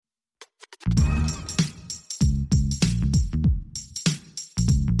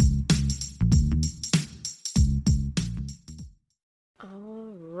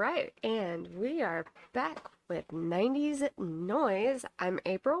right, and we are back with 90s noise. I'm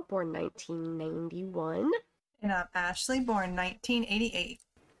April, born 1991. And I'm Ashley, born 1988.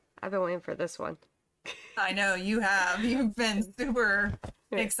 I've been waiting for this one. I know you have. You've been super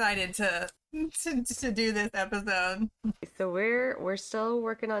excited to do this episode. So we're still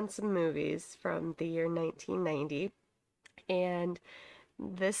working on some movies from the year 1990, and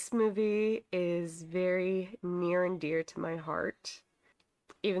this movie is very near and dear to my heart.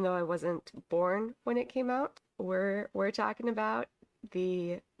 Even though I wasn't born when it came out, we're talking about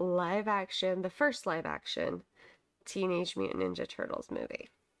the first live action Teenage Mutant Ninja Turtles movie.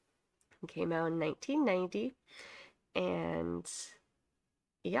 It came out in 1990, and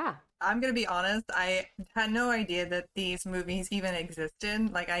yeah. I'm gonna be honest, I had no idea that these movies even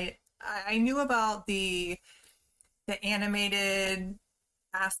existed. Like I knew about the animated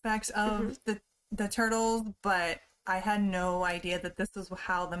aspects of the turtles, but I had no idea that this was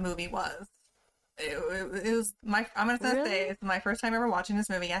how the movie was. It was I'm gonna say it's my first time ever watching this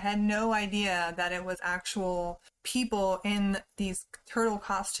movie. I had no idea that it was actual people in these turtle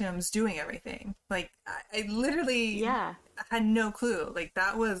costumes doing everything. Like I literally had no clue. Like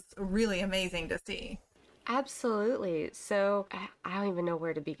that was really amazing to see. Absolutely. So I don't even know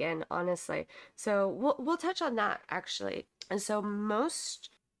where to begin, honestly. So we'll touch on that actually. And so most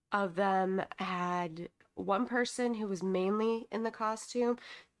of them had one person who was mainly in the costume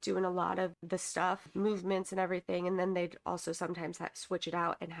doing a lot of the stuff, movements and everything, and then they'd also sometimes switch it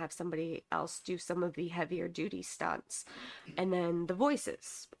out and have somebody else do some of the heavier duty stunts. And then the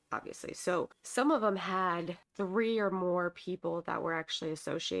voices, obviously. So some of them had 3 or more people that were actually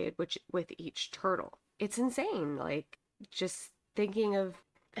associated with each turtle. It's insane, like just thinking of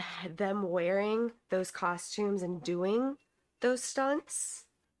them wearing those costumes and doing those stunts.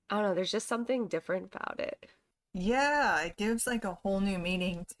 I don't know, there's just something different about it. Yeah, it gives like a whole new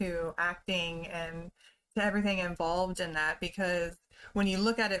meaning to acting and to everything involved in that, because when you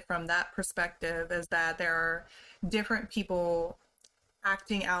look at it from that perspective, is that there are different people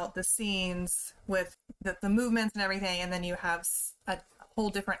acting out the scenes with the movements and everything, and then you have a whole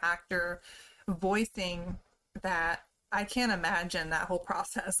different actor voicing that. I can't imagine that whole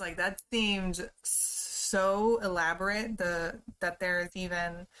process. Like that seemed so elaborate, that there's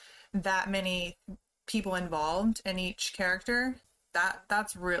even that many people involved in each character.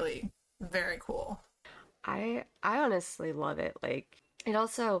 That's really very cool. I honestly love it. Like it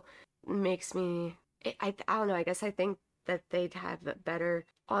also makes me I don't know, I guess I think that they'd have a better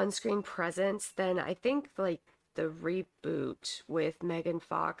on-screen presence than I think like the reboot with Megan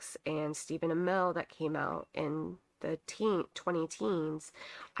Fox and Stephen Amell that came out in the 20 teens.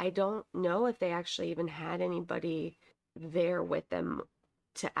 I don't know if they actually even had anybody there with them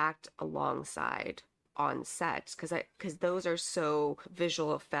to act alongside on set, because those are so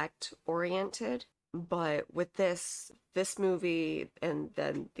visual effect oriented. But with this movie and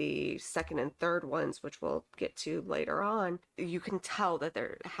then the second and third ones, which we'll get to later on, you can tell that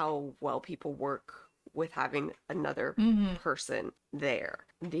they're how well people work with having another person there.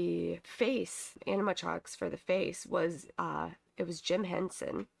 The face animatronics for the face was it was Jim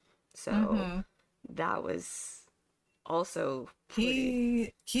Henson, so that was also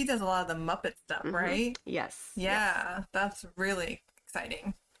pretty. He does a lot of the Muppet stuff, right? Yes. Yeah, yes. that's really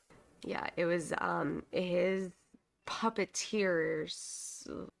exciting. Yeah, it was his puppeteer's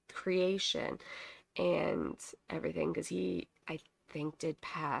creation and everything, because I think did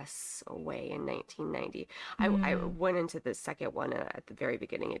pass away in 1990. I went into the second one at the very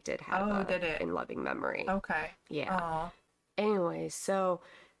beginning. It did have did it? in loving memory. Okay. Yeah. Aww. Anyway, so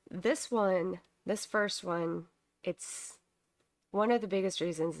this first one, it's one of the biggest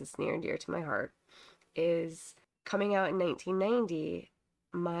reasons it's near and dear to my heart is coming out in 1990.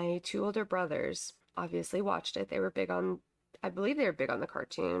 My 2 older brothers obviously watched it. I believe they were big on the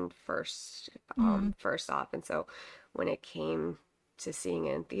cartoon first off. And so when it came to seeing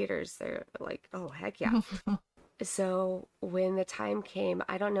it in theaters, they're like, oh, heck yeah. So when the time came,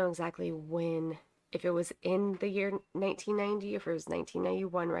 I don't know exactly when, if it was in the year 1990, if it was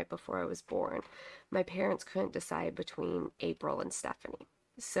 1991, right before I was born. My parents couldn't decide between April and Stephanie.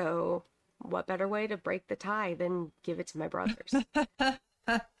 So what better way to break the tie than give it to my brothers?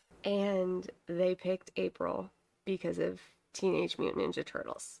 And they picked April because of Teenage Mutant Ninja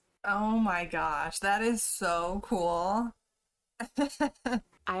Turtles. Oh my gosh, that is so cool. I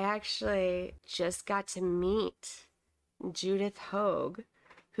actually just got to meet Judith Hogue,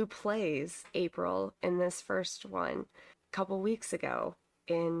 who plays April in this first one, a couple weeks ago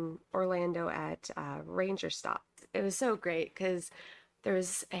in Orlando at Ranger Stop. It was so great because there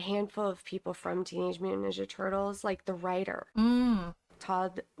was a handful of people from Teenage Mutant Ninja Turtles, like the writer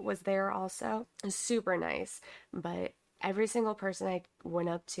Todd was there also. Super nice. But every single person I went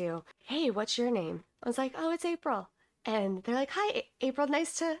up to, hey, what's your name? I was like, oh, it's April. And they're like, hi, April,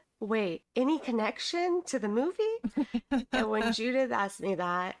 nice to wait. Any connection to the movie? And when Judith asked me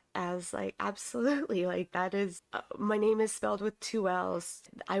that, I was like, absolutely. Like, that is, my name is spelled with two L's.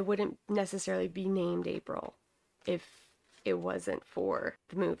 I wouldn't necessarily be named April if it wasn't for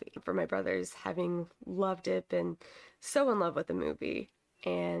the movie. For my brothers having loved it and so in love with the movie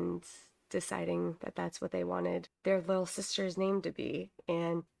and deciding that that's what they wanted their little sister's name to be.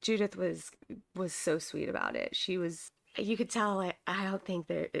 And Judith was so sweet about it. She was, you could tell, I don't think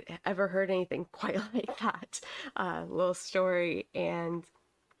that ever heard anything quite like that little story. And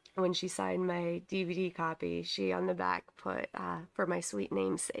when she signed my DVD copy, she on the back put for my sweet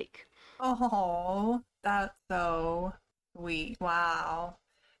namesake. Oh, that's so sweet. Wow.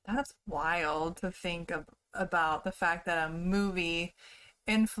 That's wild to think of, about the fact that a movie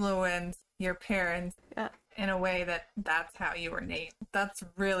influenced your parents Yeah. in a way that that's how you were named. That's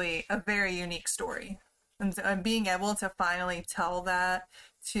really a very unique story. And being able to finally tell that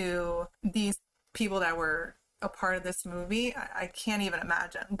to these people that were a part of this movie, I can't even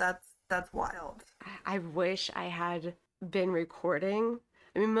imagine. That's wild. I wish I had been recording.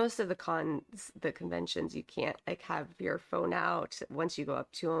 I mean, most of the conventions, you can't like have your phone out once you go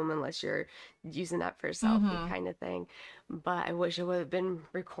up to them unless you're using that for a selfie Mm-hmm. kind of thing. But I wish I would have been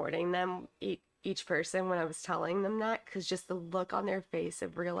recording them, each person when I was telling them that, because just the look on their face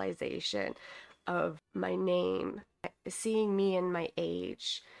of realization of my name, seeing me and my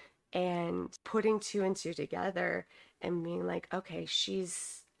age, and putting two and two together and being like, okay,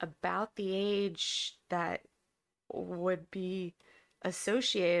 she's about the age that would be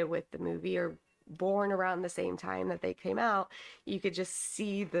associated with the movie or born around the same time that they came out. You could just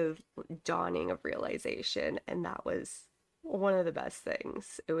see the dawning of realization, and that was one of the best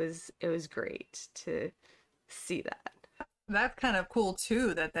things. It was great to see that. That's kind of cool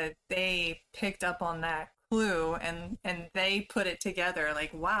too that they picked up on that clue and they put it together.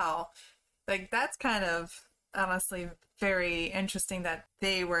 Like, wow. Like that's kind of honestly very interesting that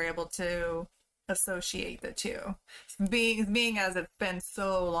they were able to associate the two. Being as it's been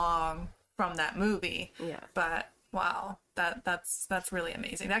so long from that movie. Yeah. But wow, that's really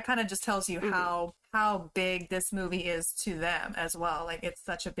amazing. That kind of just tells you Mm-hmm. how big this movie is to them as well. Like it's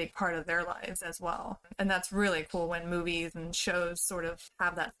such a big part of their lives as well. And that's really cool when movies and shows sort of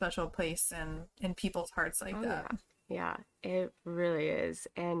have that special place in people's hearts like Oh that. yeah. Yeah, it really is.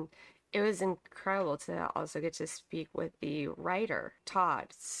 And it was incredible to also get to speak with the writer, Todd.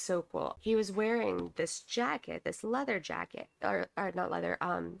 So cool. He was wearing this jacket, this leather jacket, or not leather,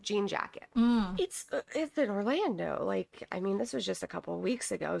 jean jacket. Mm. It's in Orlando. Like, I mean, this was just a couple of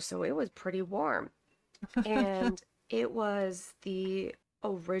weeks ago, so it was pretty warm. And it was the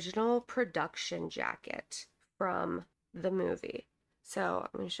original production jacket from the movie. So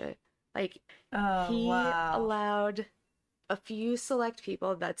I'm gonna show you. Like, Oh, he wow. allowed a few select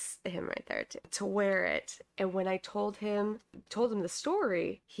people, that's him right there, to wear it. And when I told him the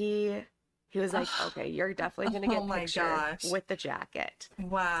story, he was like, okay, you're definitely gonna Oh get my pictured gosh. with the jacket.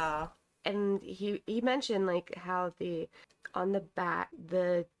 Wow. And he mentioned like how the on the back,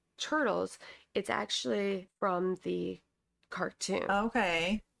 the turtles, it's actually from the cartoon,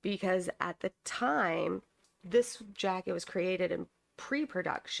 Okay. because at the time this jacket was created in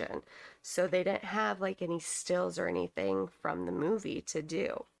pre-production, so they didn't have like any stills or anything from the movie to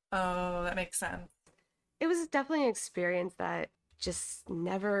do. Oh, that makes sense. It was definitely an experience that just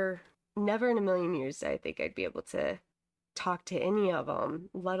never in a million years did I think I'd be able to talk to any of them,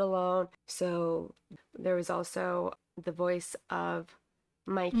 let alone. So there was also the voice of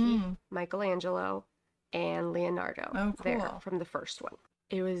Mikey, Mm. Michelangelo, and Leonardo Oh, there cool. from the first one.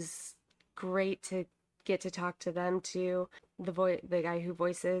 It was great to get to talk to them too. The guy who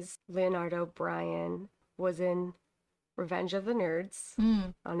voices Leonardo, Brian, was in Revenge of the Nerds.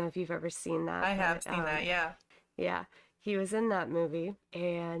 Mm. I don't know if you've ever seen that, I have but seen that, yeah. yeah, he was in that movie.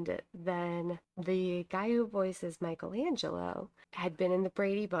 And then the guy who voices Michelangelo had been in the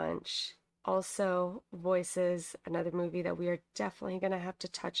Brady Bunch, also voices another movie that we are definitely going to have to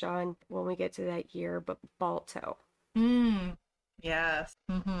touch on when we get to that year, but Balto. Mm. Yes.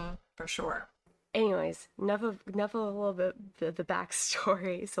 Mm-hmm. For sure. Anyways, enough of a little bit of the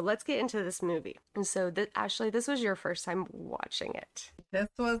backstory. So let's get into this movie. And so, Ashley, this was your first time watching it. This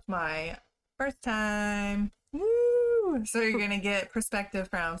was my first time. Woo! So you're gonna get perspective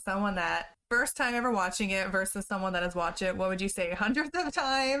from someone that first time ever watching it versus someone that has watched it, what would you say, hundreds of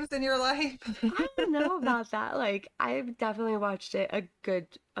times in your life? I don't know about that. Like, I've definitely watched it a good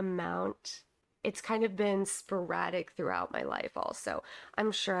amount. it's kind of been sporadic throughout my life also.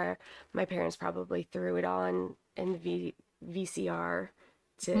 I'm sure my parents probably threw it on in VCR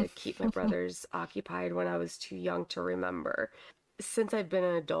to keep my brothers occupied when I was too young to remember. Since I've been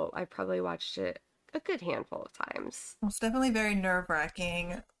an adult, I probably watched it a good handful of times. Well, it's definitely very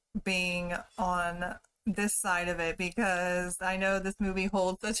nerve-wracking being on this side of it because I know this movie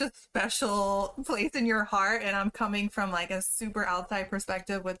holds such a special place in your heart, and I'm coming from like a super outside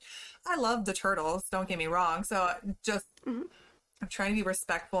perspective with I love the turtles, don't get me wrong. So just Mhm. I'm trying to be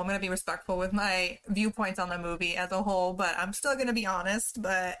respectful. I'm going to be respectful with my viewpoints on the movie as a whole, but I'm still going to be honest,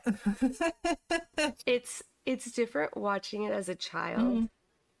 but It's different watching it as a child Mhm.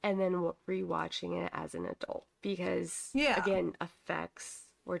 and then rewatching it as an adult because Yeah. again, effects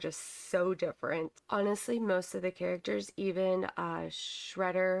were just so different. Honestly, most of the characters, even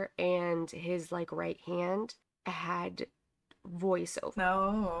Shredder and his like right hand, had voiceover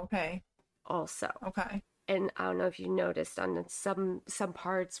No, okay. also. Okay. And I don't know if you noticed on some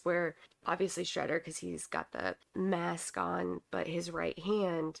parts where obviously Shredder, because he's got the mask on, but his right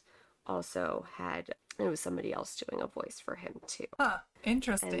hand also had it was somebody else doing a voice for him too. Huh. And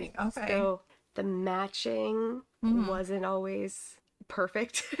Interesting. Okay. so the matching Mhm. wasn't always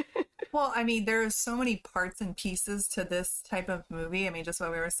perfect. Well, I mean, there's so many parts and pieces to this type of movie. I mean, just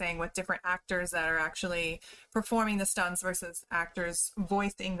what we were saying with different actors that are actually performing the stunts versus actors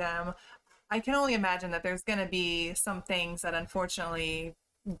voicing them. I can only imagine that there's going to be some things that unfortunately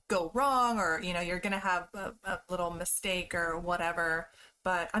go wrong, or, you're going to have a little mistake or whatever.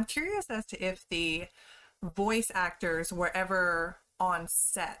 But I'm curious as to if the voice actors were ever on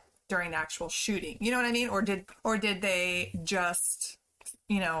set during the actual shooting. You know what I mean? Or did they just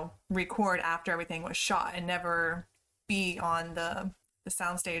record after everything was shot and never be on the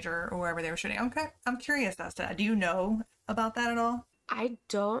soundstage or wherever they were shooting. Okay, I'm curious as to that. Do you know about that at all? I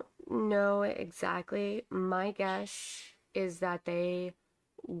don't know exactly. My guess is that they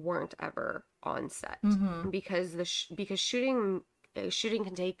weren't ever on set Mm-hmm. because because shooting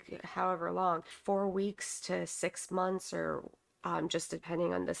can take however long, 4 weeks to 6 months, or just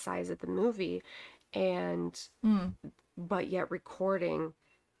depending on the size of the movie, and Mm. but yet recording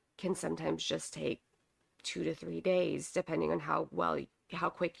can sometimes just take 2 to 3 days, depending on how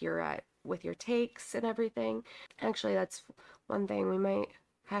quick you're at with your takes and everything. Actually, that's one thing we might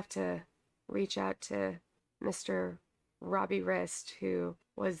have to reach out to Mr. Robbie Wrist, who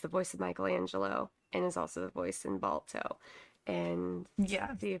was the voice of Michelangelo and is also the voice in Balto, and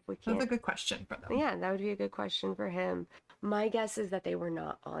Yeah, see if we that's a can't. good question for them. Yeah, that would be a good question for him. My guess is that they were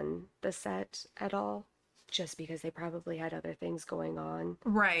not on the set at all, just because they probably had other things going on.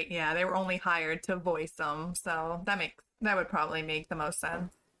 Right, yeah, they were only hired to voice them, so that would probably make the most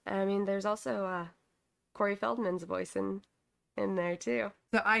sense. I mean, there's also Corey Feldman's voice in there too.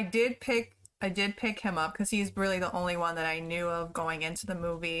 So I did pick him up because he's really the only one that I knew of going into the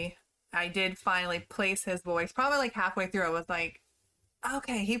movie. I did finally place his voice. Probably like halfway through, I was like,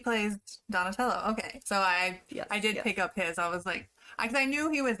 okay, he plays Donatello. Okay, so I Yes, did yes. pick up his. I was like, because I knew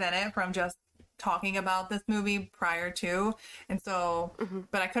he was in it from just talking about this movie prior to, and so, Hmm.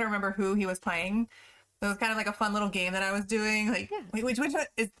 but I couldn't remember who he was playing. So it was kind of like a fun little game that I was doing. Like, Yeah. wait, which one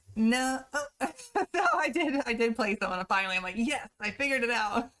is no? Oh. No, I did play someone. And finally, I'm like, yes, I figured it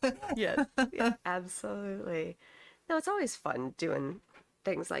out. Yes. Yeah, absolutely. No, it's always fun doing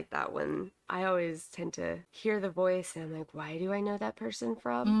things like that when I always tend to hear the voice and I'm like, why do I know that person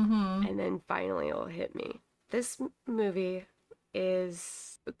from? Mm-hmm. And then finally it'll hit me. This movie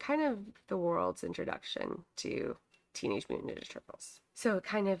is kind of the world's introduction to Teenage Mutant Ninja Turtles. So it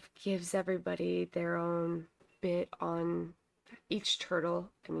kind of gives everybody their own bit on each turtle.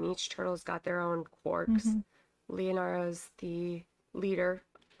 I mean, each turtle's got their own quirks. Mm-hmm. Leonardo's the leader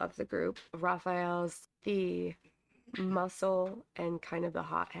of the group. Raphael's the muscle and kind of the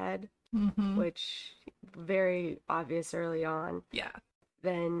hothead, Mm-hmm. which very obvious early on. Yeah.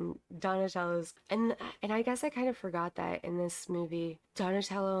 Then Donatello's and I guess I kind of forgot that in this movie,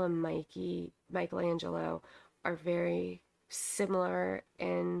 Donatello and Michelangelo are very similar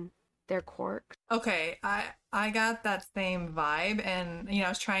in their quirks. Okay, I got that same vibe, and I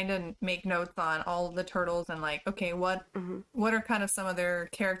was trying to make notes on all of the turtles and like, okay, what Hmm. what are kind of some of their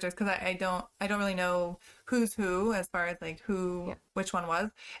characters, because I don't really know who's who as far as like who Yeah. which one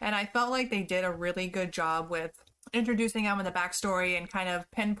was, and I felt like they did a really good job with introducing them in the backstory and kind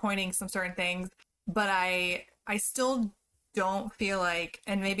of pinpointing some certain things, but I still don't feel like,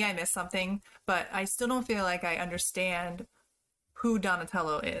 and maybe I missed something, but I still don't feel like I understand who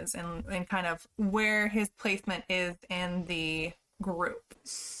Donatello is and kind of where his placement is in the group.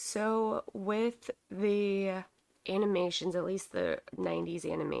 So with the animations, at least the 90s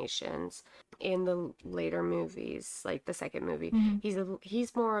animations, in the later movies, like the second movie, Hmm.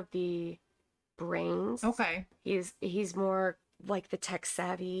 he's more of the brains. Okay. He's more like the tech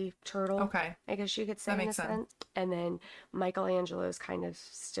savvy turtle, Okay. I guess you could That say in a makes sense. sense. And then Michelangelo's kind of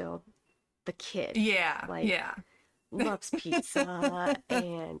still the kid, Yeah. like Yeah. loves pizza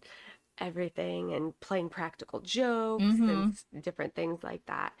and everything and playing practical jokes and Hmm. different things like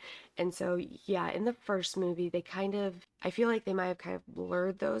that. And so, yeah, in the first movie, they kind of, I feel like they might have kind of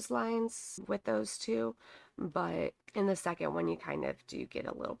blurred those lines with those two, but in the second one, you kind of do get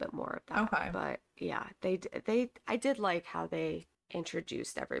a little bit more of that. Okay. But yeah, I did like how they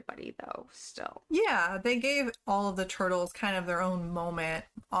introduced everybody though, still. Yeah, they gave all of the turtles kind of their own moment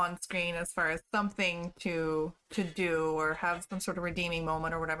on screen as far as something to do or have some sort of redeeming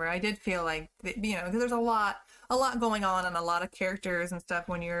moment or whatever. I did feel like because there's a lot going on and a lot of characters and stuff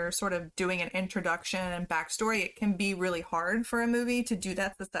when you're sort of doing an introduction and backstory. It can be really hard for a movie to do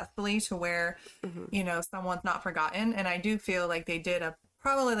that successfully to where Hmm. someone's not forgotten. And I do feel like they did a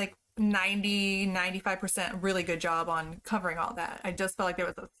probably like 90-95% really good job on covering all that. I just felt like there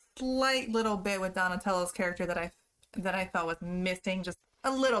was a slight little bit with Donatello's character that I felt was missing just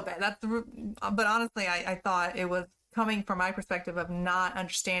a little bit. But honestly, I thought it was coming from my perspective of not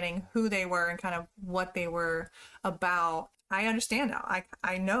understanding who they were and kind of what they were about. I understand now.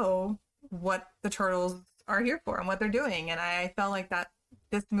 I know what the turtles are here for and what they're doing, and I felt like that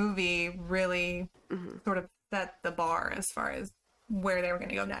this movie really Hmm. sort of set the bar as far as where they were going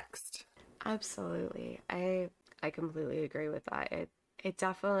to go next. Absolutely. I completely agree with that. It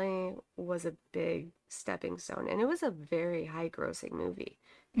definitely was a big stepping stone, and it was a very high grossing movie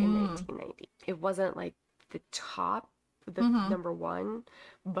in Mm. 1990. It wasn't like the top, the Mm-hmm. number one,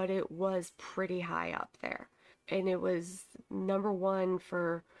 but it was pretty high up there. And it was number one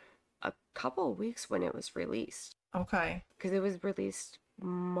for a couple of weeks when it was released, Okay. because it was released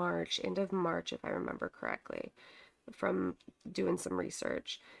March, end of March, if I remember correctly, from doing some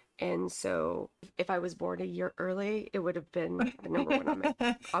research. And so if I was born a year early, it would have been the number one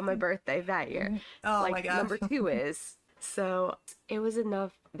on my birthday that year. Oh my Like gosh. number two is. So it was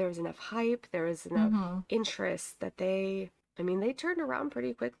enough, there was enough hype, there was enough Mm-hmm. interest that they turned around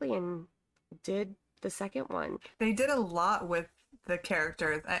pretty quickly and did the second one. They did a lot with the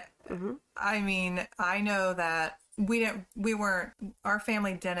characters. Hmm. I mean, I know that our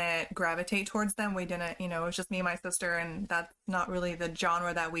family didn't gravitate towards them. We didn't, it was just me and my sister, and that's not really the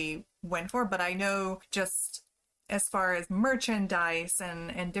genre that we went for. But I know just as far as merchandise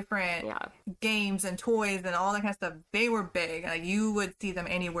and different Yeah. games and toys and all that kind of stuff, they were big. Like you would see them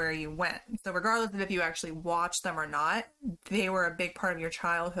anywhere you went. So regardless of if you actually watched them or not, they were a big part of your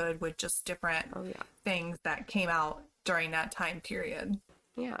childhood with just different Oh, yeah. things that came out during that time period.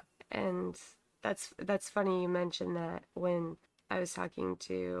 Yeah. And that's funny you mentioned that. When I was talking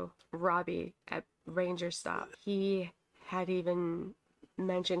to Robbie at Ranger Stop, he had even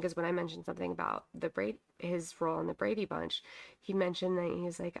mentioned, because when I mentioned something about his role in the Brady Bunch, he mentioned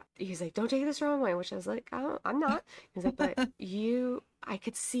that he's like, don't take this wrong way, which I was like, oh, I'm not. He's like, but I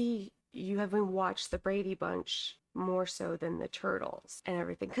could see you having watched the Brady Bunch more so than the Turtles and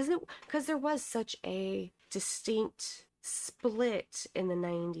everything, because there was such a distinct split in the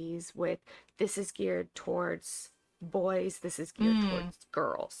 90s with this is geared towards boys, this is geared Mm, towards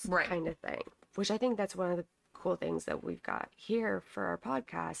girls right. kind of thing, which I think that's one of the cool things that we've got here for our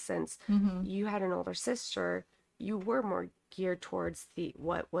podcast. Since Mm-hmm. you had an older sister, you were more geared towards the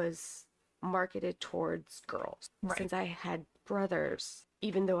what was marketed towards girls. Right. Since I had brothers,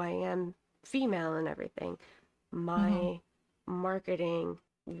 even though I am female and everything, Mm-hmm. my marketing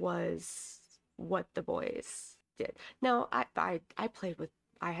was what the boys did. Now, I played with,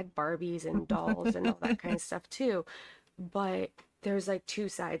 I had Barbies and dolls and all that kind of stuff too, but there's like two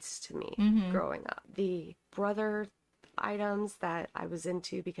sides to me Mm-hmm. growing up. The brother items that I was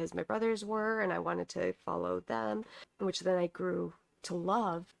into because my brothers were, and I wanted to follow them, which then I grew to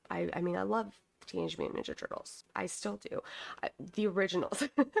love. I mean, I love Teenage Mutant Ninja Turtles. I still do. The originals.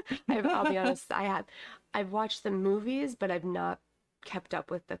 I'll be honest, I've watched the movies, but I've not kept up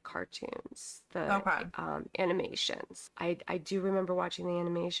with the cartoons, the Okay. animations. I do remember watching the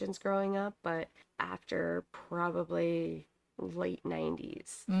animations growing up, but after probably late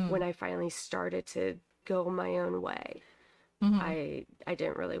 90s, Mm. when I finally started to go my own way, Mm-hmm. I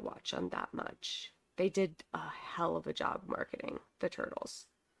didn't really watch them that much. They did a hell of a job marketing the Turtles,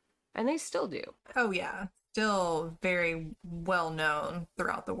 and they still do. Oh yeah. Still very well known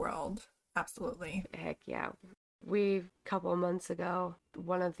throughout the world. Absolutely. Heck yeah. we couple months ago,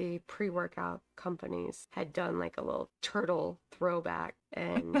 one of the pre-workout companies had done like a little turtle throwback,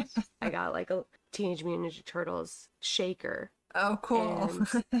 and I got like a Teenage Mutant Ninja Turtles shaker Oh, cool.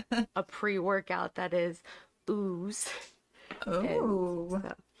 and a pre-workout that is ooze. And Oh,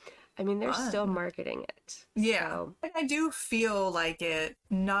 so, I mean, they're still fun. marketing it. Yeah. So, And I do feel like it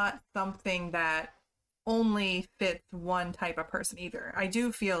not something that only fits one type of person either. I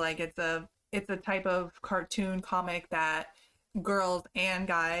do feel like it's a type of cartoon comic that girls and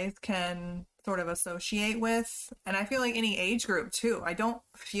guys can sort of associate with. And I feel like any age group too. I don't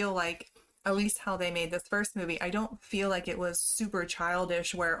feel like, at least how they made this first movie, I don't feel like it was super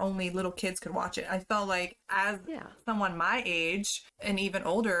childish where only little kids could watch it. I felt like as yeah. someone my age and even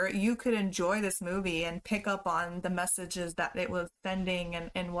older, you could enjoy this movie and pick up on the messages that it was sending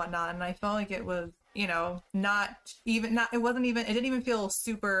and whatnot. And I felt like it was, it wasn't even, it didn't even feel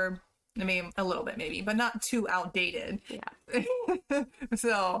super, I mean, a little bit maybe, but not too outdated. Yeah.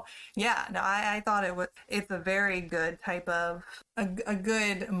 So yeah, no, I thought it's a very good type of a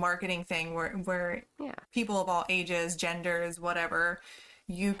good marketing thing where Yeah. people of all ages, genders, whatever,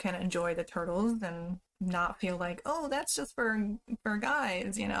 you can enjoy the turtles and not feel like, oh, that's just for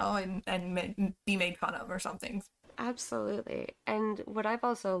guys, and be made fun of or something. Absolutely. And what I've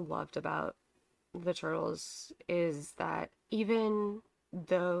also loved about the Turtles is that even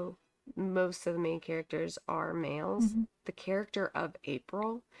though most of the main characters are males, Mm-hmm. the character of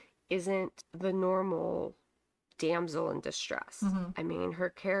April isn't the normal damsel in distress. Mm-hmm. I mean, her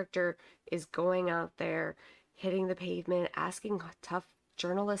character is going out there, hitting the pavement, asking tough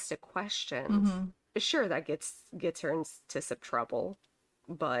journalistic questions. Mm-hmm. Sure, that gets her into some trouble,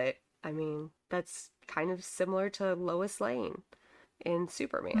 but I mean, that's kind of similar to Lois Lane in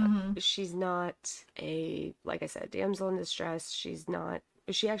Superman. Mm-hmm. She's not a, like I said, damsel in distress.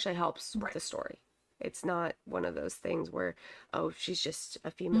 She actually helps with Right. the story. It's not one of those things where, oh, she's just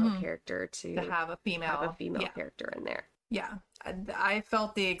a female Mm-hmm. character To to have a have a female, female yeah. character in there. Yeah, I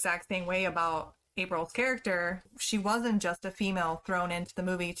felt the exact same way about April's character. She wasn't just a female thrown into the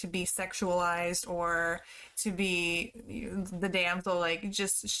movie to be sexualized or to be the damsel. Like,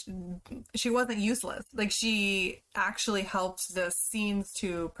 just she wasn't useless. Like, she actually helped the scenes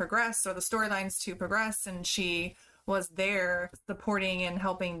to progress or the storylines to progress, and she was there supporting and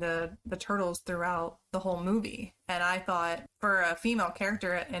helping the turtles throughout the whole movie. And I thought for a female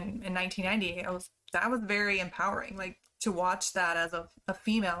character in 1990, that was very empowering. Like, to watch that as a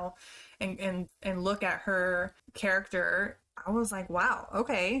female and look at her character, I was like, wow,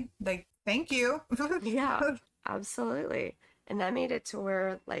 okay, like, thank you. Yeah, absolutely. And that made it to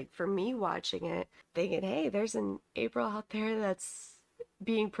where, like, for me watching it, thinking, hey, there's an April out there that's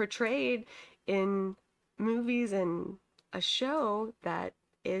being portrayed in movies and a show that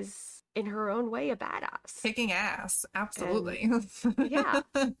is in her own way a badass. Kicking ass, And absolutely. yeah,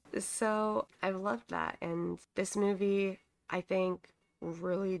 so I loved that. And this movie, I think,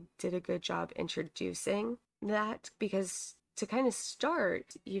 really did a good job introducing that because to kind of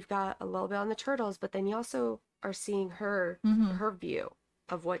start, you've got a little bit on the turtles, but then you also are seeing Hmm. her view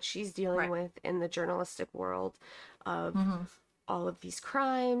of what she's dealing Right. with in the journalistic world of Hmm. all of these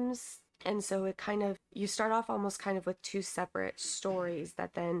crimes. And so it kind of, you start off almost kind of with two separate stories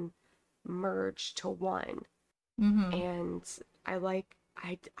that then merge to one. Hmm. And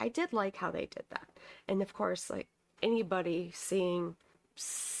I did like how they did that. And of course, like anybody seeing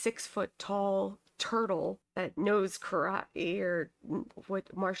 6 foot tall turtle that knows karate or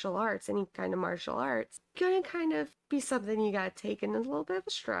what martial arts, any kind of martial arts, gonna kind of be something you gotta take in a little bit of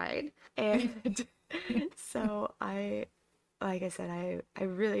a stride. And so like I said, I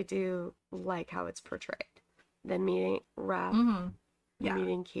really do like how it's portrayed. Then meeting Raph, Hmm. Yeah.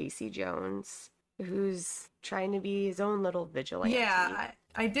 meeting Casey Jones, who's trying to be his own little Yeah, vigilante.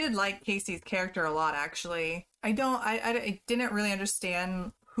 I did like Casey's character a lot, actually. I didn't really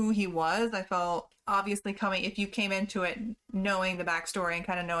understand who he was. I felt obviously coming, if you came into it knowing the backstory and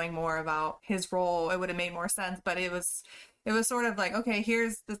kind of knowing more about his role, it would have made more sense. But it was sort of like, okay,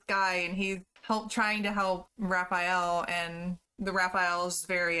 here's this guy and he's trying to help Raphael, and the Raphael's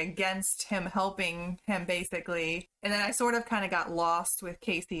very against him helping him basically. And then I sort of kind of got lost with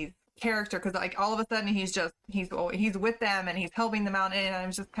Casey's character because like all of a sudden he's with them and he's helping them out, and I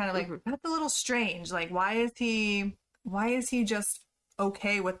was just kind of like, Hmm. that's a little strange. Like, why is he just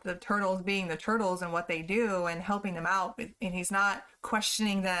okay with the turtles being the turtles and what they do and helping them out, and he's not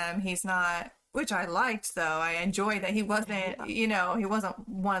questioning them, he's not, which I liked though. I enjoyed that he wasn't, Yeah. he wasn't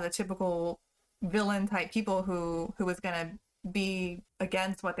one of the typical villain type people who was gonna be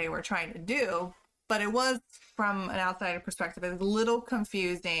against what they were trying to do. But it was, from an outsider perspective, it was a little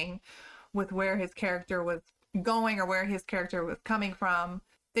confusing with where his character was going or where his character was coming from.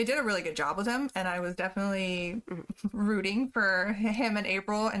 They did a really good job with him, and I was definitely rooting for him and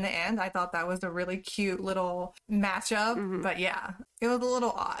April in the end. I thought that was a really cute little matchup, Mm-hmm. but yeah, it was a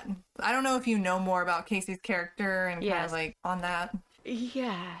little odd. I don't know if you know more about Casey's character and kind of Yes. like on that.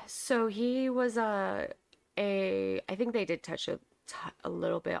 Yeah. So he was a I think they did touch a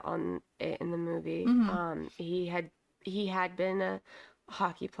little bit on it in the movie. Mm-hmm. He had been a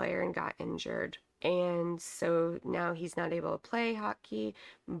hockey player and got injured. And so now he's not able to play hockey,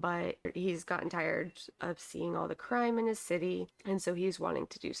 but he's gotten tired of seeing all the crime in his city, and so he's wanting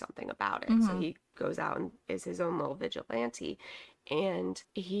to do something about it. So Mm-hmm. he goes out and is his own little vigilante. And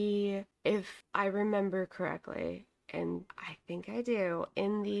if I remember correctly, and I think I do,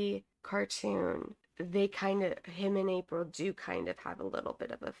 in the cartoon, they kind of, him and April do kind of have a little bit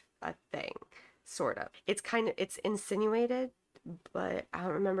of a thing, sort of. It's insinuated, but I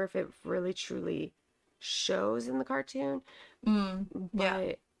don't remember if it really truly shows in the cartoon. Mm. Yeah.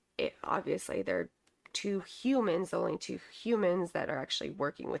 But it obviously they're two humans, the only two humans that are actually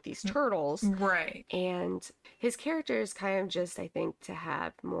working with these turtles. Right. And his character is kind of just, I think, to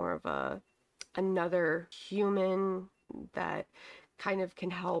have more of another human that kind of can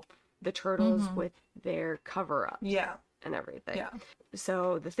help the turtles Mm-hmm. with their cover-ups Yeah. and everything. Yeah.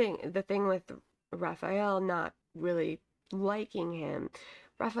 So the thing with Raphael not really liking him,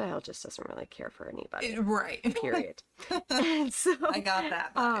 Raphael just doesn't really care for anybody. Right. Period. And so I got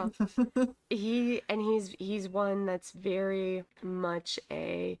that um vibe. he's one that's very much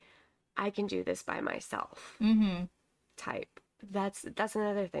a I can do this by myself Mm-hmm. type. That's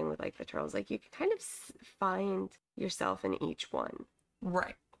another thing with like the turtles. Like you can kind of find yourself in each one.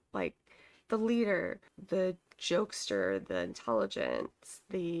 Right. Like the leader, the jokester, the intelligence,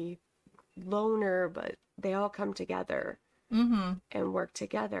 the loner, but they all come together Mm-hmm. and work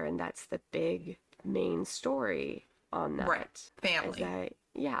together, and that's the big main story on that. Right. Is Family. that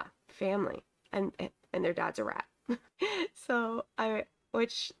yeah, family, and their dad's a rat. So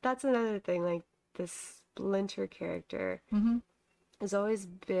which that's another thing. Like this Splinter character Mm-hmm. has always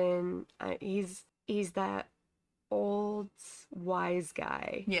been. He's that old wise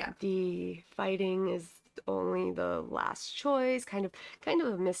guy. Yeah. The fighting is only the last choice. Kind of a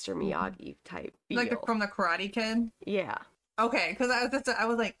Mr. Mm-hmm. Miyagi type Like feel. from the Karate Kid. Yeah. Okay, because I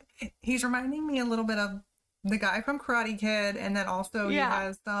was like, he's reminding me a little bit of the guy from Karate Kid, and then also he Yeah.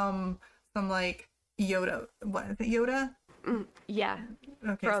 has some like Yoda. What is it, Yoda? Yeah.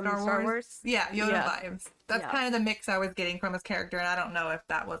 Okay, From Star Wars? Yeah, Yoda Yeah. vibes. That's Yeah. kind of the mix I was getting from his character, and I don't know if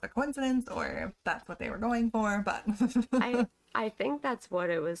that was a coincidence or if that's what they were going for, but I think that's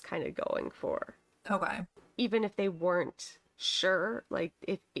what it was kind of going for. okay. Even if they weren't sure, like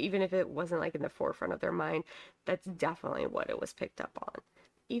even if it wasn't like in the forefront of their mind, that's definitely what it was picked up on.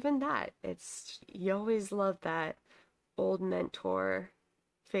 Even that, it's you always love that old mentor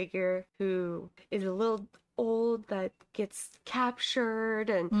figure who is a little old that gets captured,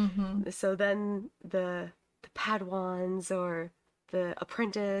 and Mm-hmm. so then the Padawans or the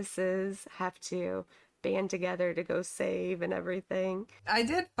apprentices have to band together to go save and everything. I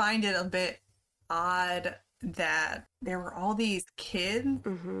did find it a bit odd that there were all these kids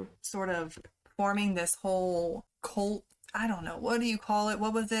Hmm. sort of forming this whole cult. I don't know, what do you call it?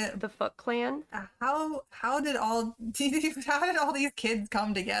 What was it? The Foot Clan. How did all how did all these kids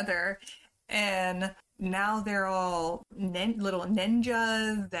come together? And now they're all little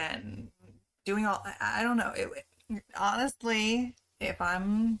ninjas and doing all. I don't know. Honestly, if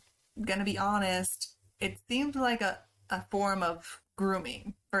I'm gonna be honest, it seems like a form of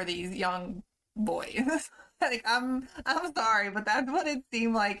grooming for these young boys. Like I'm sorry, but that's what it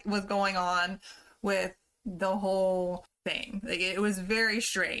seemed like was going on with the whole thing. Like it was very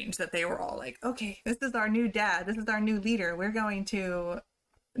strange that they were all like, okay, this is our new dad, this is our new leader. We're going to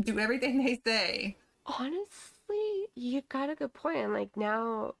do everything they say. Honestly, you've got a good point. And like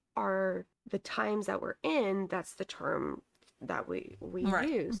now are the times that we're in, that's the term that we Right.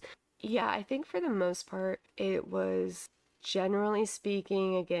 use. Yeah, I think for the most part it was generally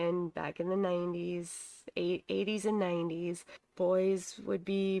speaking, again, back in the 90s, 80s and 90s, boys would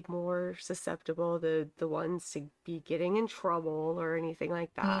be more susceptible, the ones to be getting in trouble or anything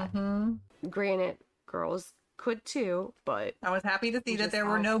like that. Mm-hmm. Granted, girls could too, but I was happy to see that just there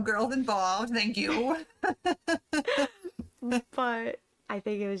were how no girls involved. Thank you. but I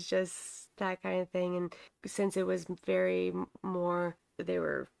think it was just that kind of thing. And since it was very more, they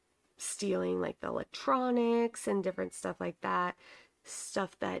were stealing like the electronics and different stuff like that,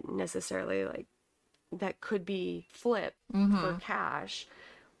 stuff that necessarily like that could be flipped for Mm-hmm. cash,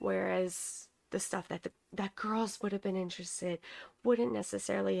 whereas the stuff that that girls would have been interested wouldn't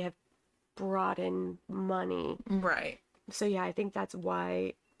necessarily have brought in money. Right. So yeah, I think that's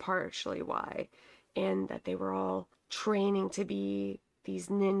why, partially why, and that they were all training to be these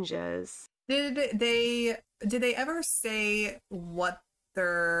ninjas. Did they ever say what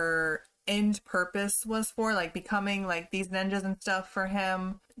their end purpose was for, like becoming like these ninjas and stuff for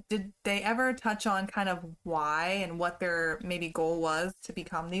him? Did they ever touch on kind of why and what their maybe goal was to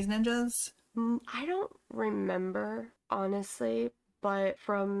become these ninjas? I don't remember, honestly, but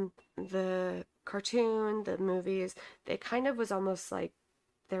from the cartoon, the movies, it kind of was almost like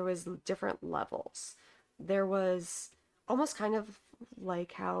there was different levels. There was almost kind of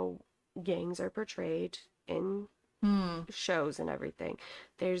like how gangs are portrayed in Hmm. shows and everything.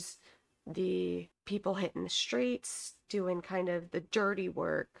 There's the people hitting the streets, doing kind of the dirty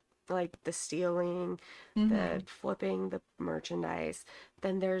work, like the stealing, the Mm-hmm. flipping the merchandise.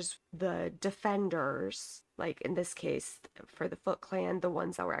 Then there's the defenders, like in this case for the Foot Clan, the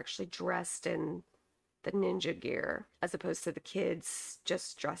ones that were actually dressed in the ninja gear as opposed to the kids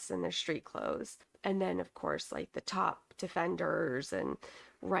just dressed in their street clothes. And then, of course, like the top defenders and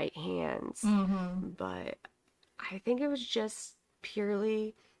right hands. Mm-hmm. But I think it was just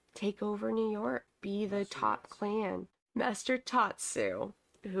purely take over New York, be the top clan. Master Tatsu,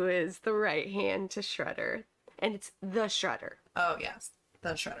 who is the right hand to Shredder. And it's the Shredder. Oh yes, the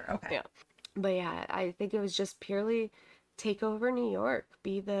Shredder. Okay. Yeah. But yeah, I think it was just purely take over New York,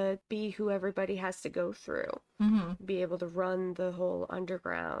 be who everybody has to go through, Mm-hmm. be able to run the whole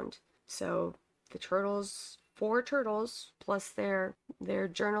underground. So the turtles, four turtles plus their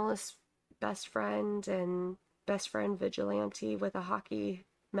journalist best friend and best friend vigilante with a hockey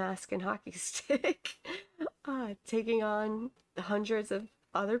mask and hockey stick, taking on hundreds of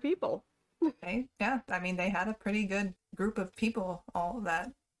other people. Okay. Yeah. I mean, they had a pretty good group of people all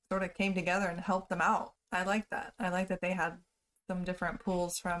that sort of came together and helped them out. I like that. I like that they had some different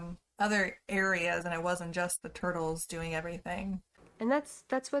pools from other areas and it wasn't just the turtles doing everything. And that's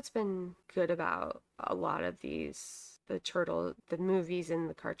what's been good about a lot of the movies and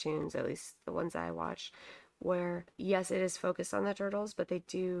the cartoons, at least the ones I watched, where yes, it is focused on the turtles, but they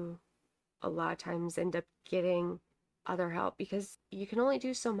do a lot of times end up getting other help because you can only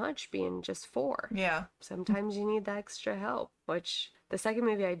do so much being just four. Yeah. Sometimes you need that extra help, which the second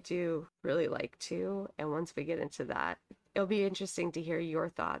movie I do really like too. And once we get into that, it'll be interesting to hear your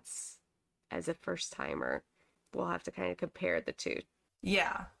thoughts as a first timer. We'll have to kind of compare the two.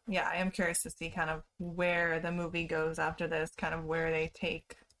 Yeah. Yeah. I am curious to see kind of where the movie goes after this, kind of where they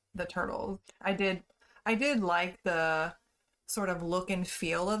take the turtles. I did like the sort of look and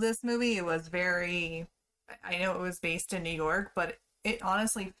feel of this movie. It was very, I know it was based in New York, but it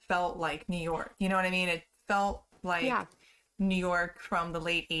honestly felt like New York. You know what I mean? It felt like Yeah, New York from the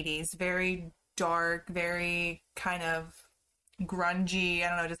late 80s. Very dark, very kind of grungy. I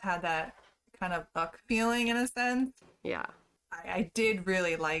don't know, just had that kind of uck feeling in a sense. yeah. I did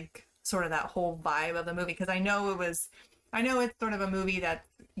really like sort of that whole vibe of the movie because I know it's sort of a movie that's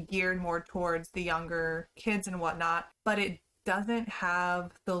geared more towards the younger kids and whatnot, but it doesn't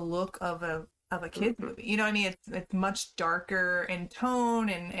have the look of a kids Mm-mm. movie. You know what I mean? It's much darker in tone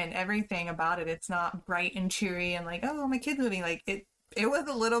and everything about it. It's not bright and cheery and like, oh, I'm a kids movie. Like it was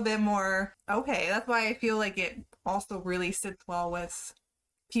a little bit more okay. That's why I feel like it also really sits well with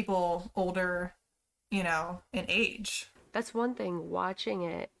people older, in age. That's one thing watching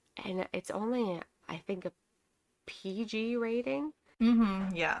it, and it's only, I think, a PG rating.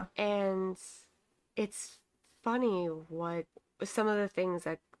 Mm-hmm. Yeah. And it's funny what some of the things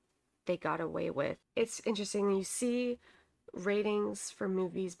that they got away with. It's interesting. You see ratings for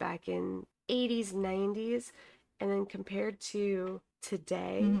movies back in 80s, 90s, and then compared to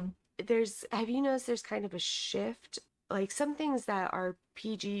today, Mm-hmm. have you noticed there's kind of a shift? Like some things that are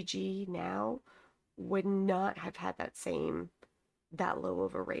PGG now would not have had that low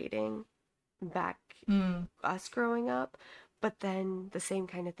of a rating back Mm. us growing up, but then the same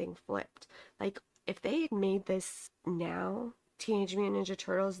kind of thing flipped. Like if they had made this now, Teenage Mutant Ninja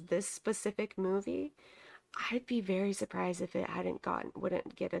Turtles, this specific movie, I'd be very surprised if it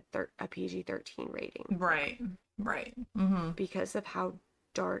wouldn't get a PG-13 rating now Right. Right. Mm-hmm. because of how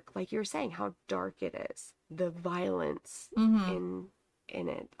dark, like you're saying, how dark it is, the violence Mm-hmm. in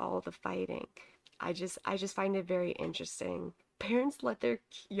it, all the fighting. I just find it very interesting. Parents let their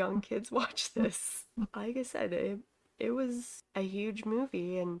young kids watch this. Like I said, it was a huge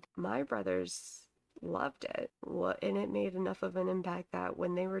movie, and my brothers loved it. And it made enough of an impact that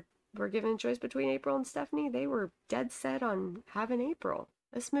when they were given a choice between April and Stephanie, they were dead set on having April.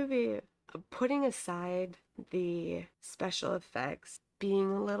 This movie, putting aside the special effects,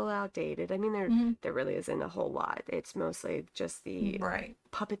 being a little outdated. I mean, Hmm. there really isn't a whole lot. It's mostly just the Right.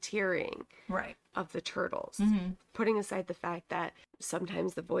 puppeteering Right. of the turtles. Hmm. Putting aside the fact that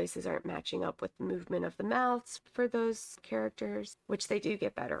sometimes the voices aren't matching up with the movement of the mouths for those characters, which they do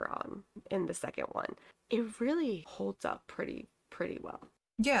get better on in the second one. It really holds up pretty well.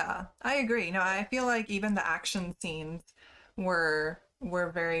 Yeah, I agree. No, I feel like even the action scenes were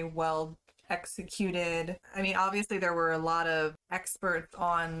very well executed. I mean, obviously there were a lot of experts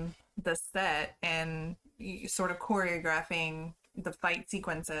on the set and sort of choreographing the fight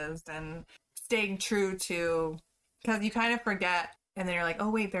sequences and staying true to, because you kind of forget and then you're like, oh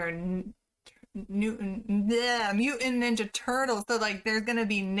wait, they're mutant ninja turtles. So like there's gonna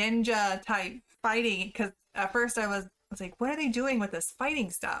be ninja type fighting, because at first I was like, what are they doing with this fighting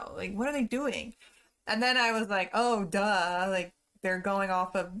style? Like, what are they doing? And then I was like, oh, duh. Like, they're going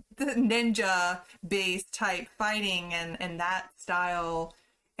off of the ninja based type fighting and that style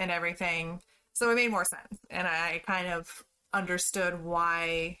and everything. So it made more sense. And I kind of understood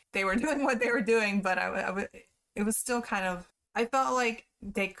why they were doing what they were doing, but it was still kind of, I felt like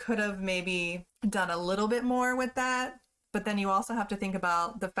they could have maybe done a little bit more with that. But then you also have to think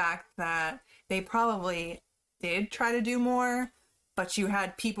about the fact that they probably did try to do more, but you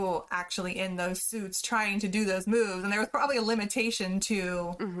had people actually in those suits trying to do those moves, and there was probably a limitation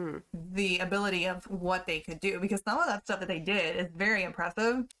to Mm-hmm. the ability of what they could do, because some of that stuff that they did is very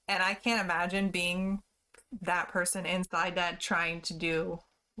impressive, and I can't imagine being that person inside that trying to do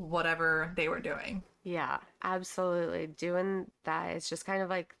whatever they were doing. Yeah, absolutely. Doing that is just kind of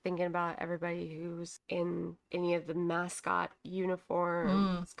like thinking about everybody who's in any of the mascot Mm,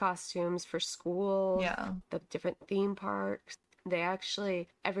 uniforms, costumes for school, yeah. the different theme parks. They actually,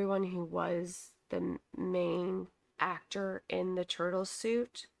 everyone who was the main actor in the turtle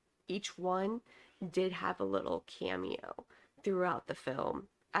suit, each one did have a little cameo throughout the film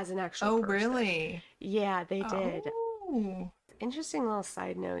as an actual Oh, person. really? Yeah, they did. Oh. Interesting little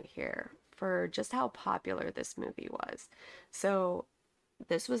side note here for just how popular this movie was. So,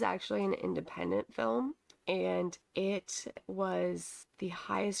 this was actually an independent film, and it was the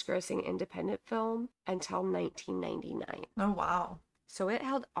highest grossing independent film until 1999. Oh, wow. So, it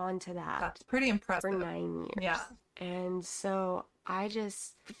held on to that That's pretty for impressive. 9 years. Yeah. And so, I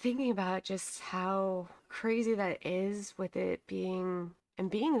just thinking about just how crazy that is with it being,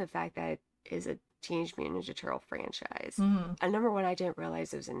 and being the fact that it is a Teenage Mutant Ninja Turtle franchise. Mm. And number one, I didn't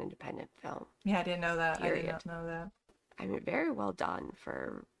realize it was an independent film, Yeah, I didn't know that. I did period. not know that. I mean, very well done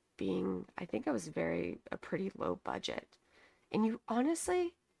for being, I think it was a pretty low budget. And you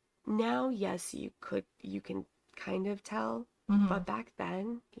honestly, now, yes, you can kind of tell, Hmm. but back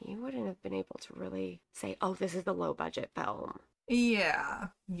then, you wouldn't have been able to really say, oh, this is a low budget film. Yeah,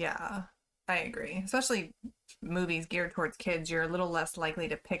 yeah, I agree. Especially movies geared towards kids, you're a little less likely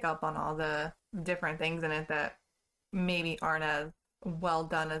to pick up on all the different things in it that maybe aren't as well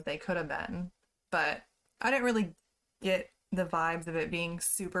done as they could have been. But I didn't really get the vibes of it being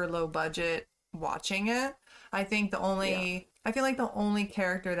super low budget watching it. Yeah. I feel like the only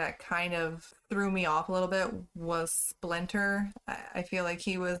character that kind of threw me off a little bit was Splinter. I feel like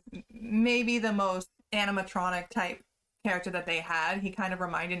he was maybe the most animatronic type character that they had. He kind of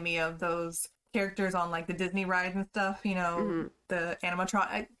reminded me of those characters on like the Disney rides and stuff, Hmm. the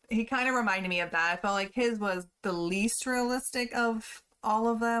animatron. He kind of reminded me of that. I felt like his was the least realistic of all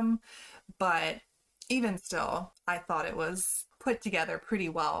of them, but even still, I thought it was put together pretty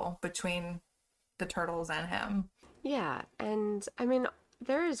well between the turtles and him. Yeah. And I mean,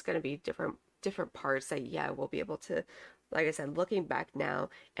 there is going to be different parts that, yeah, we'll be able to, like I said, looking back now,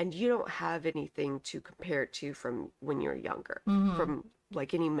 and you don't have anything to compare it to from when you're younger, Hmm. from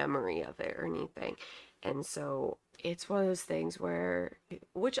like any memory of it or anything. And so it's one of those things where,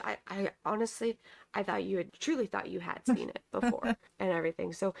 which I honestly, I thought you had truly thought you had seen it before and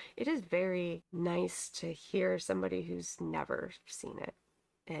everything. So it is very nice to hear somebody who's never seen it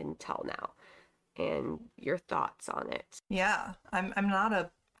and tell now and your thoughts on it. Yeah, I'm not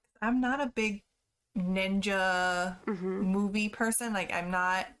a big ninja Mm-hmm. movie person. Like I'm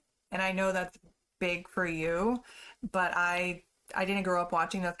not, and I know that's big for you, but I didn't grow up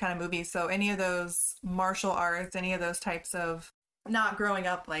watching those kind of movies. So any of those martial arts, any of those types of, not growing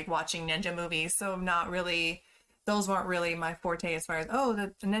up like watching ninja movies. So not really, those weren't really my forte as far as, oh,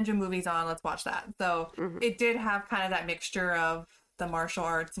 the ninja movie's on, let's watch that. So Mm-hmm. it did have kind of that mixture of the martial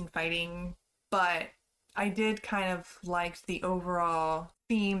arts and fighting, but I did kind of like the overall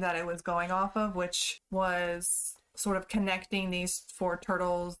theme that it was going off of, which was sort of connecting these four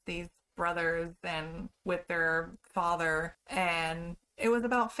turtles, these brothers, and with their father. And it was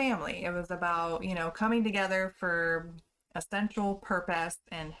about family. It was about, coming together for essential purpose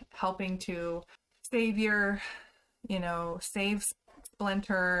and helping to save save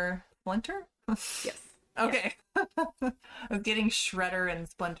Splinter? Yes. Okay. I was getting Shredder and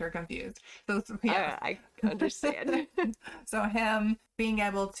Splinter confused. So yeah. I understand. So him being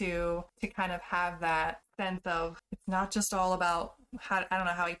able to kind of have that sense of it's not just all about how, I don't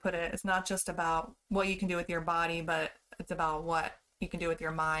know how he put it. It's not just about what you can do with your body, but it's about what you can do with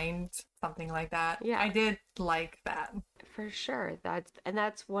your mind, something like that. Yeah. I did like that. For sure.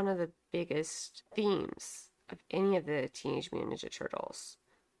 That's one of the biggest themes of any of the Teenage Mutant Ninja Turtles.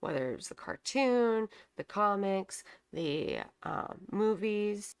 Whether it's the cartoon, the comics, the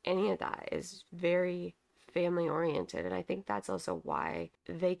movies, any of that is very family oriented. And I think that's also why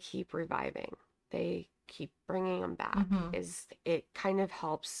they keep reviving. They keep bringing them back. Mm-hmm. Is it kind of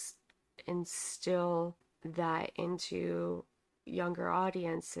helps instill that into younger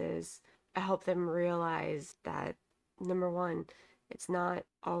audiences, help them realize that number one, it's not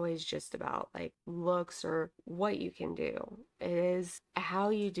always just about like looks or what you can do. It is how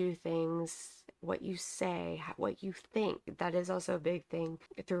you do things, what you say, what you think. That is also a big thing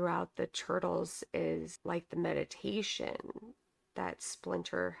throughout the Turtles, is like the meditation that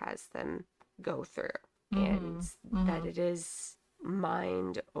Splinter has them go through. And Mm-hmm. that Mm-hmm. it is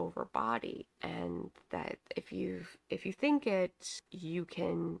mind over body, and that if you think it, you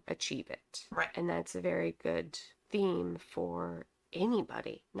can achieve it. Right. And that's a very good theme for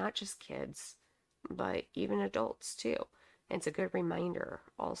anybody, not just kids, but even adults too. And it's a good reminder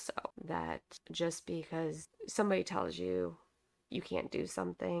also that just because somebody tells you you can't do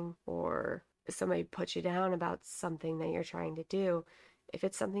something, or somebody puts you down about something that you're trying to do, if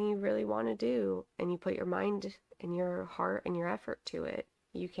it's something you really want to do and you put your mind and your heart and your effort to it,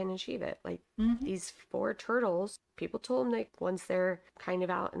 you can achieve it. Like Mm-hmm. these four turtles, people told them that once they're kind of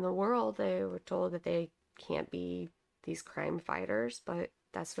out in the world, they were told that they can't be these crime fighters, but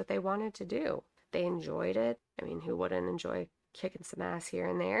that's what they wanted to do. They enjoyed it. I mean, who wouldn't enjoy kicking some ass here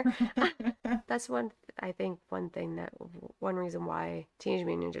and there? That's I think one reason why Teenage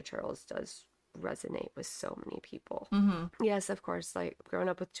Mutant Ninja Turtles does resonate with so many people. Mm-hmm. Yes, of course, like growing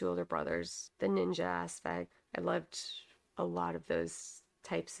up with two older brothers, the ninja aspect, I loved a lot of those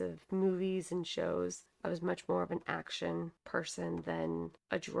types of movies and shows. I was much more of an action person than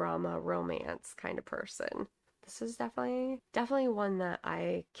a drama romance kind of person. This is definitely one that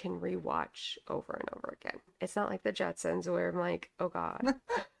I can rewatch over and over again. It's not like the Jetsons where I'm like, oh God,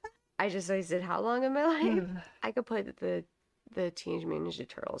 I just wasted how long of my life? I could put the Teenage Mutant Ninja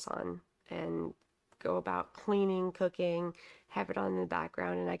Turtles on and go about cleaning, cooking, have it on in the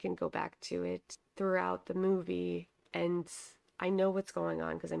background, and I can go back to it throughout the movie, and I know what's going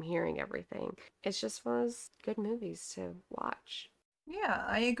on because I'm hearing everything. It's just one of those good movies to watch. Yeah,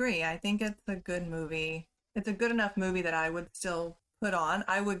 I agree. I think it's a good movie. It's a good enough movie that I would still put on.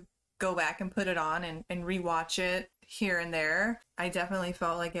 I would go back and put it on and rewatch it here and there. I definitely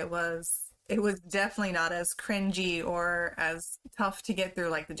felt like it was definitely not as cringy or as tough to get through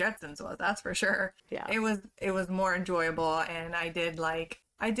like the Jetsons was, that's for sure. Yeah. It was more enjoyable, and I did like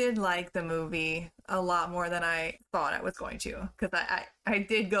the movie a lot more than I thought I was going to, because I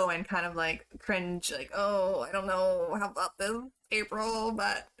did go in kind of like cringe, like, oh, I don't know how about this, April,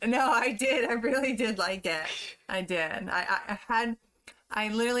 but no, I really did like it. I did. I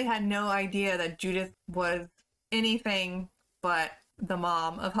literally had no idea that Judith was anything but the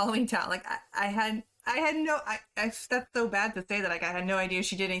mom of Halloween Town. Like I had no, that's so bad to say that, like I had no idea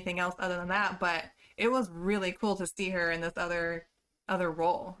she did anything else other than that, but it was really cool to see her in this other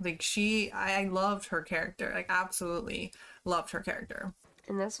role. Like I loved her character, like absolutely loved her character.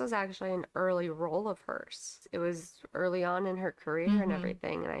 And this was actually an early role of hers. It was early on in her career and Mm-hmm.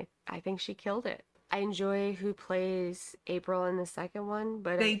 everything, and I think she killed it. I enjoy who plays April in the second one,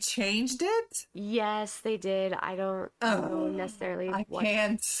 but They changed it? yes, they did. I don't know Oh, necessarily I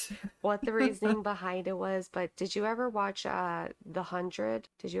can't. what the reasoning behind it was, but did you ever watch The Hundred?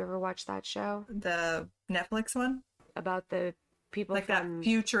 Did you ever watch that show The Netflix one? about the people Like that from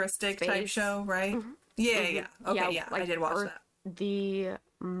futuristic type space? show, right? Mhm. Yeah, Mhm. yeah. Okay, Yeah, yeah, I like did watch Earth, that. the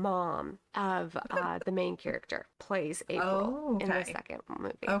mom of the main character plays April Oh, in the okay. second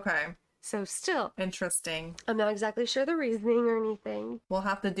movie. Okay. So still, Interesting. I'm not exactly sure the reasoning or anything. We'll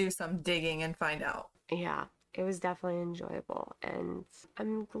have to do some digging and find out. Yeah, it was definitely enjoyable, and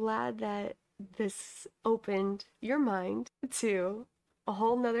I'm glad that this opened your mind to a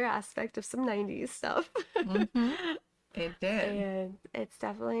whole nother aspect of some 90s stuff. Mm-hmm. It did. And it's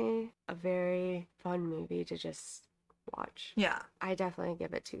definitely a very fun movie to just watch. Yeah. I definitely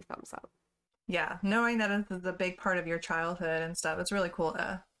give it 2 thumbs up. Yeah. Knowing that this is a big part of your childhood and stuff, it's really cool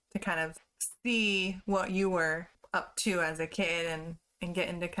to kind of see what you were up to as a kid, and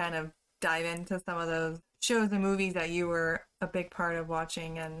getting to kind of dive into some of those shows and movies that you were a big part of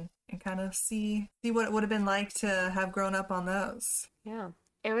watching, and kind of see what it would have been like to have grown up on those. Yeah,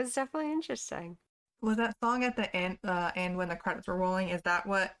 it was definitely interesting. Was that song at the end when the credits were rolling? Is that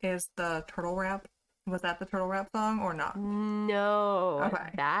what is the turtle rap? Was that the turtle rap song or not? No, Okay.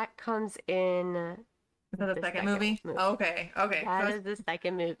 that comes in Is that the the second second movie? movie. Okay. Okay. That is the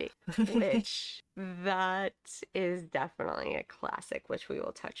second movie, which that is definitely a classic, which we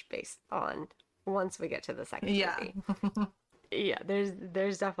will touch base on once we get to the second Yeah. movie. Yeah,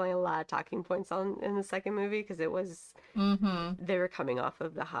 there's definitely a lot of talking points on in the second movie because it was they were coming off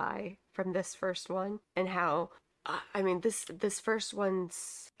of the high from this first one, and how I mean this first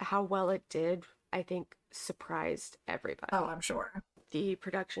one's how well it did, I think surprised everybody. Oh, I'm sure. The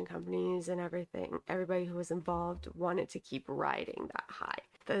production companies and everybody who was involved wanted to keep riding that high.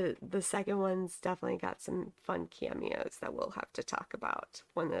 The second one's definitely got some fun cameos that we'll have to talk about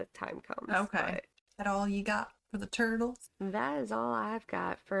when the time comes. Okay. Is that all you got for the turtles? But that is all I've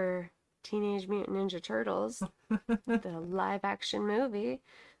got for Teenage Mutant Ninja Turtles, the live action movie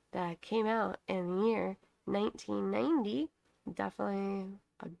that came out in the year 1990. Definitely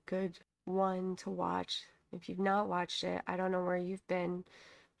a good one to watch. If you've not watched it, I don't know where you've been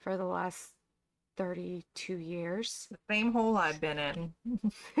for the last 32 years. The same hole I've been in.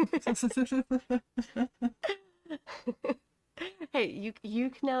 Hey, you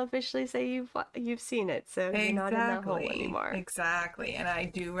can now officially say you've seen it, so you're not in that hole anymore. Exactly. And I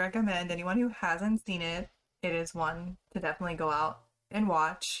do recommend anyone who hasn't seen it, it is one to definitely go out and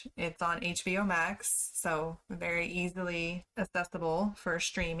watch. It's on HBO Max, so very easily accessible for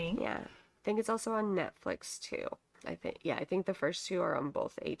streaming. Yeah. I think it's also on Netflix too. I think the first two are on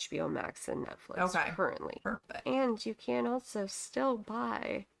both HBO Max and Netflix currently. Perfect. And you can also still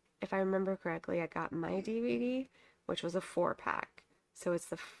buy, if I remember correctly, I got my DVD, which was a 4-pack. So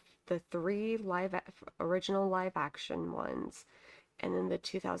it's the 3 original live action ones, and then the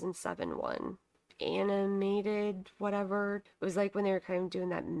 2007 one, animated whatever. It was like when they were kind of doing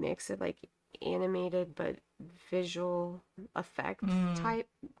that mix of like animated but visual effect type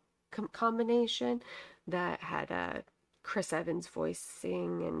combination that had Chris Evans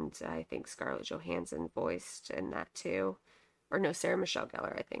voicing, and I think Scarlett Johansson voiced in that too. Or no, Sarah Michelle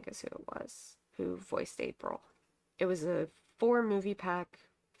Gellar, I think is who it was, who voiced April. It was a 4-movie pack,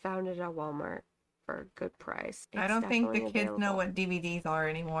 found it at Walmart for a good price. I don't think the kids know what DVDs are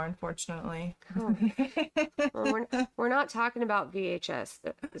anymore, unfortunately. Oh. Well, we're not talking about VHS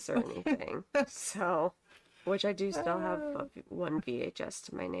or anything. So, which I do still have one VHS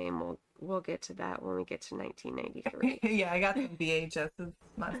to my name. We'll get to that when we get to 1993. Yeah, I got some VHSs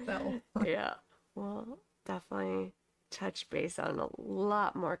myself. Yeah, we'll definitely touch base on a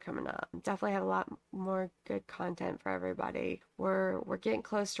lot more coming up. Definitely have a lot more good content for everybody. We're getting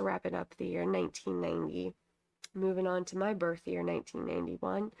close to wrapping up the year 1990. Moving on to my birth year,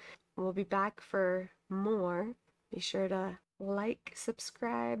 1991. We'll be back for more. Be sure to like,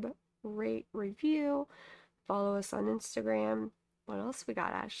 subscribe, rate, review. Follow us on Instagram. What else we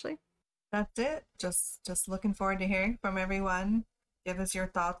got, Ashley? That's it. Just looking forward to hearing from everyone. Give us your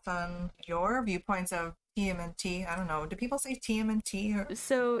thoughts on your viewpoints of TMNT. I don't know. Do people say TMNT? Or...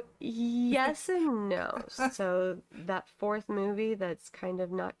 So, yes and no. So, that 4th movie that's kind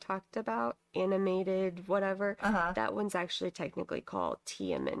of not talked about, animated, whatever, that one's actually technically called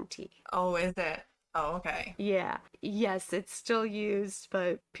TMNT. Oh, is it? Oh, okay. Yeah. Yes, it's still used,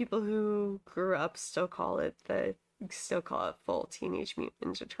 but people who grew up still call it full Teenage Mutant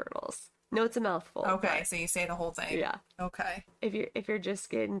Ninja Turtles. No, it's a mouthful. Okay, so you say the whole thing. Yeah. Okay. If you're just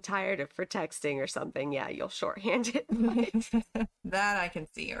getting tired for texting or something, yeah, you'll shorthand it. That I can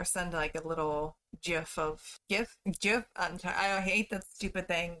see, or send like a little GIF. I hate that stupid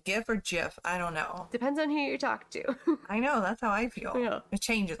thing. GIF or GIF? I don't know. Depends on who you talk to. I know, that's how I feel. Yeah. It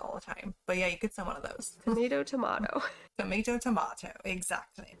changes all the time. But yeah, you could send one of those. Tomato, tomato. Tomato,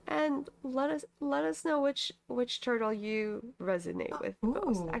 exactly. And let us know which turtle you resonate with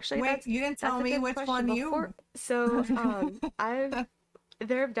most. Actually, wait, you didn't tell me which one you. So,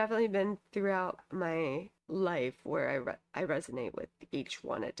 there have definitely been throughout my life where I resonate with each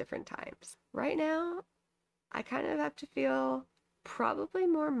one at different times. Right now, I kind of have to feel probably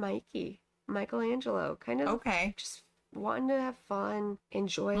more Michelangelo, kind of okay. Just wanting to have fun,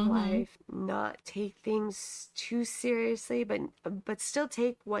 enjoy life, not take things too seriously, but still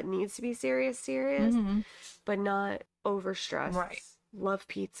take what needs to be serious, but not overstress. Right. Love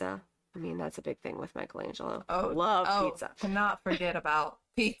pizza. I mean, that's a big thing with Michelangelo. Oh, love pizza. Cannot forget about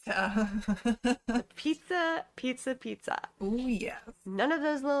pizza. Pizza. Oh, yes. None of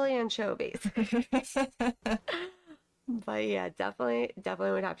those little anchovies. But yeah, definitely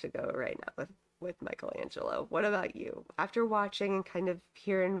would have to go right now with Michelangelo. What about you? After watching and kind of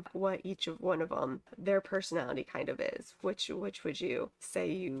hearing what each of one of them, their personality kind of is, which would you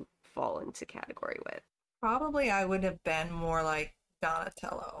say you fall into category with? Probably I would have been more like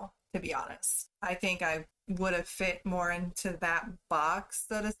Donatello, to be honest. I think I would have fit more into that box,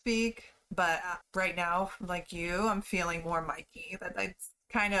 so to speak. But right now, like you, I'm feeling more Mikey. That's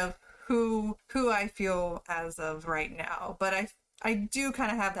kind of who I feel as of right now. But I do kind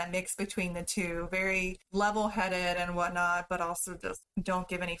of have that mix between the two, very level headed and whatnot, but also just don't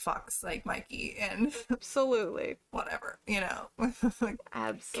give any fucks like Mikey and Absolutely. whatever, you know.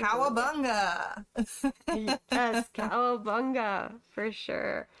 Absolutely. Cowabunga! Yes, cowabunga for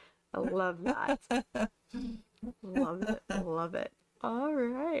sure. I love that. Love it. Love it. All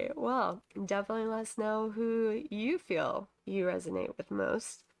right. Well, definitely let us know who you feel you resonate with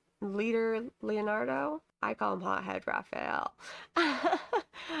most. Leader Leonardo, I call him Hothead Raphael.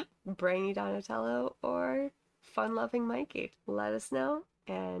 Brainy Donatello, or fun loving Mikey. Let us know,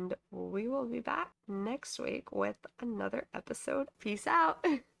 and we will be back next week with another episode. Peace out.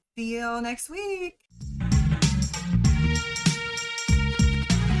 See you all next week.